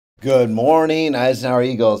Good morning, Eisenhower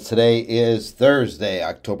Eagles. Today is Thursday,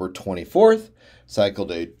 October 24th, cycle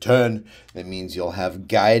day 10. That means you'll have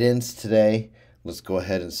guidance today. Let's go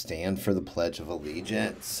ahead and stand for the Pledge of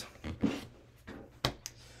Allegiance.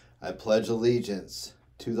 I pledge allegiance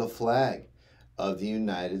to the flag of the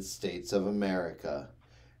United States of America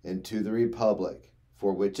and to the republic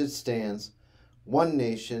for which it stands, one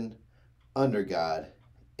nation, under God,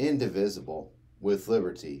 indivisible, with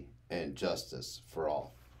liberty and justice for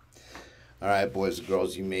all. All right, boys and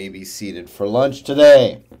girls, you may be seated for lunch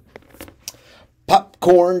today.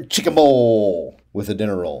 Popcorn chicken bowl with a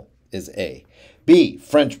dinner roll is A. B,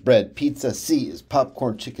 French bread pizza. C is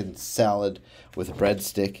popcorn chicken salad with a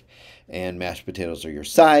breadstick, and mashed potatoes are your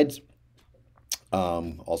sides.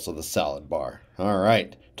 Also the salad bar. All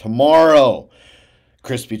right, tomorrow,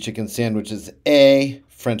 crispy chicken sandwich is A.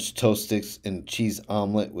 French toast sticks and cheese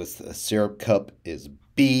omelet with a syrup cup is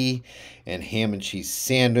B, and ham and cheese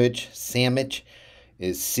sandwich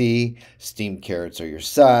is C. Steamed carrots are your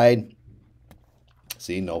side.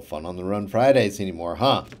 See, no fun on the run Fridays anymore,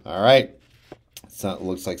 huh? All right.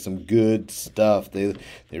 Looks like some good stuff. They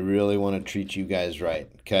really want to treat you guys right,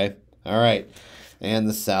 okay? All right. And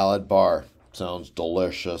the salad bar sounds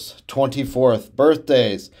delicious. 24th,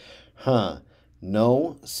 birthdays.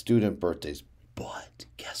 No student birthdays, but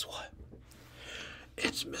guess what?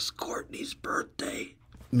 It's Miss Courtney's birthday.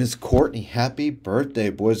 Miss Courtney, happy birthday.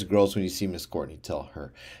 Boys and girls, when you see Miss Courtney, tell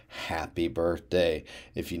her happy birthday.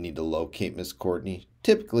 If you need to locate Miss Courtney,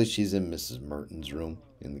 typically she's in Mrs. Merton's room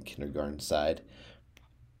in the kindergarten side.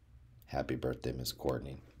 Happy birthday, Miss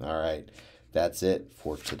Courtney. All right, that's it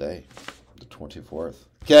for today, the 24th.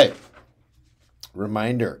 Okay,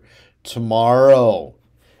 reminder, tomorrow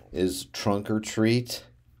is trunk or treat,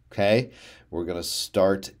 okay? We're going to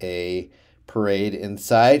start a parade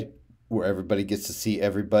inside where everybody gets to see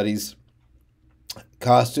everybody's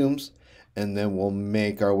costumes, and then we'll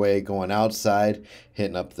make our way going outside,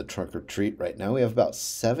 hitting up the trunk or treat. Right now we have about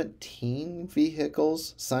 17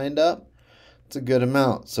 vehicles signed up. It's a good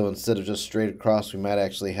amount. So instead of just straight across, we might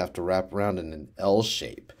actually have to wrap around in an L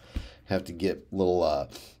shape. Have to get a little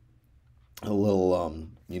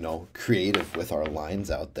creative with our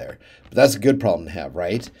lines out there. But that's a good problem to have,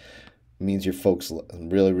 right? It means your folks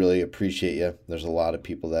really, really appreciate you. There's a lot of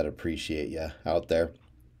people that appreciate you out there.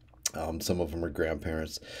 Some of them are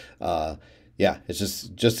grandparents. It's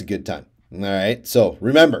just a good time. All right. So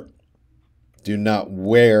remember, do not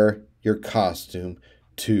wear your costume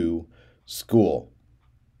to school.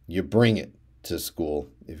 You bring it to school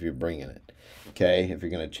if you're bringing it. Okay, if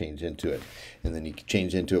you're going to change into it. And then you can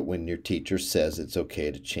change into it when your teacher says it's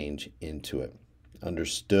okay to change into it.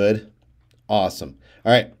 Understood? Awesome.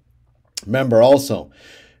 All right. Remember also,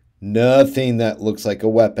 nothing that looks like a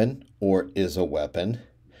weapon or is a weapon.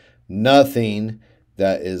 Nothing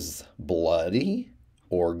that is bloody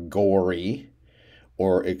or gory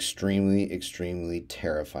or extremely, extremely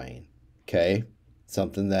terrifying. Okay?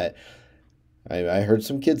 Something that I heard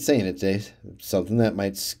some kids saying it today. Something that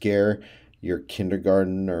might scare your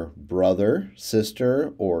kindergartner brother,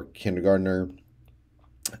 sister, or kindergartner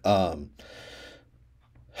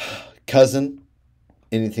cousin,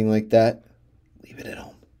 anything like that, leave it at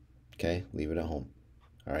home. Okay? Leave it at home.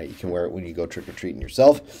 All right? You can wear it when you go trick-or-treating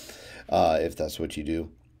yourself, if that's what you do.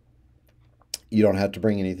 You don't have to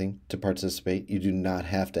bring anything to participate. You do not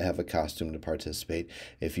have to have a costume to participate.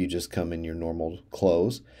 If you just come in your normal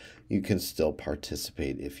clothes, you can still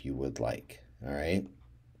participate if you would like. All right?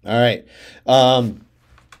 All right.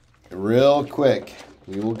 Real quick,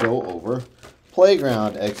 we will go over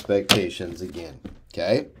playground expectations again.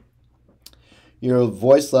 Okay? Your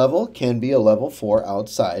voice level can be a level 4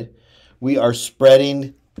 outside. We are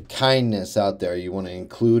spreading kindness out there. You want to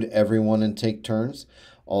include everyone and take turns.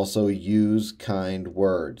 Also, use kind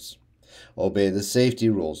words. Obey the safety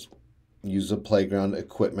rules. Use the playground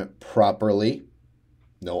equipment properly.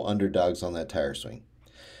 No underdogs on that tire swing.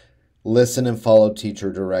 Listen and follow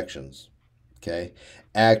teacher directions. Okay?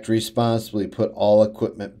 Act responsibly. Put all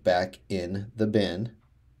equipment back in the bin.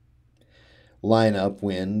 Line up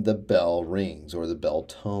when the bell rings or the bell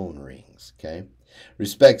tone rings. Okay?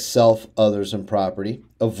 Respect self, others, and property.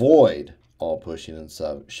 Avoid all pushing and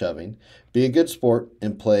shoving. Be a good sport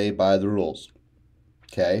and play by the rules.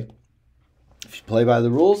 Okay? If you play by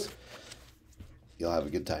the rules, you'll have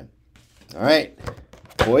a good time. All right.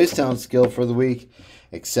 Boys Town skill for the week.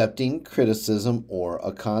 Accepting criticism or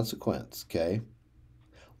a consequence. Okay?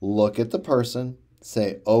 Look at the person,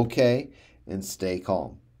 say okay, and stay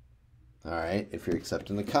calm. All right? If you're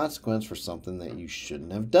accepting the consequence for something that you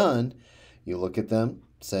shouldn't have done, you look at them,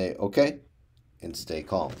 say okay, and stay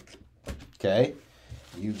calm. Okay?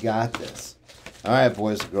 You got this. All right,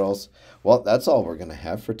 boys and girls. Well, that's all we're going to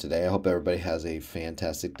have for today. I hope everybody has a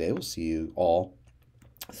fantastic day. We'll see you all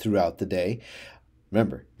throughout the day.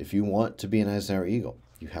 Remember, if you want to be an Eisenhower Eagle,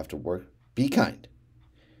 you have to work. Be kind.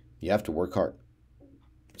 You have to work hard.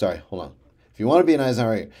 Sorry, hold on. If you want to be an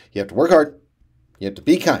Eisenhower Eagle, you have to work hard. You have to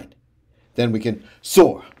be kind. Then we can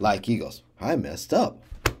soar like eagles. I messed up.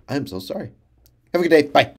 I am so sorry. Have a good day. Bye.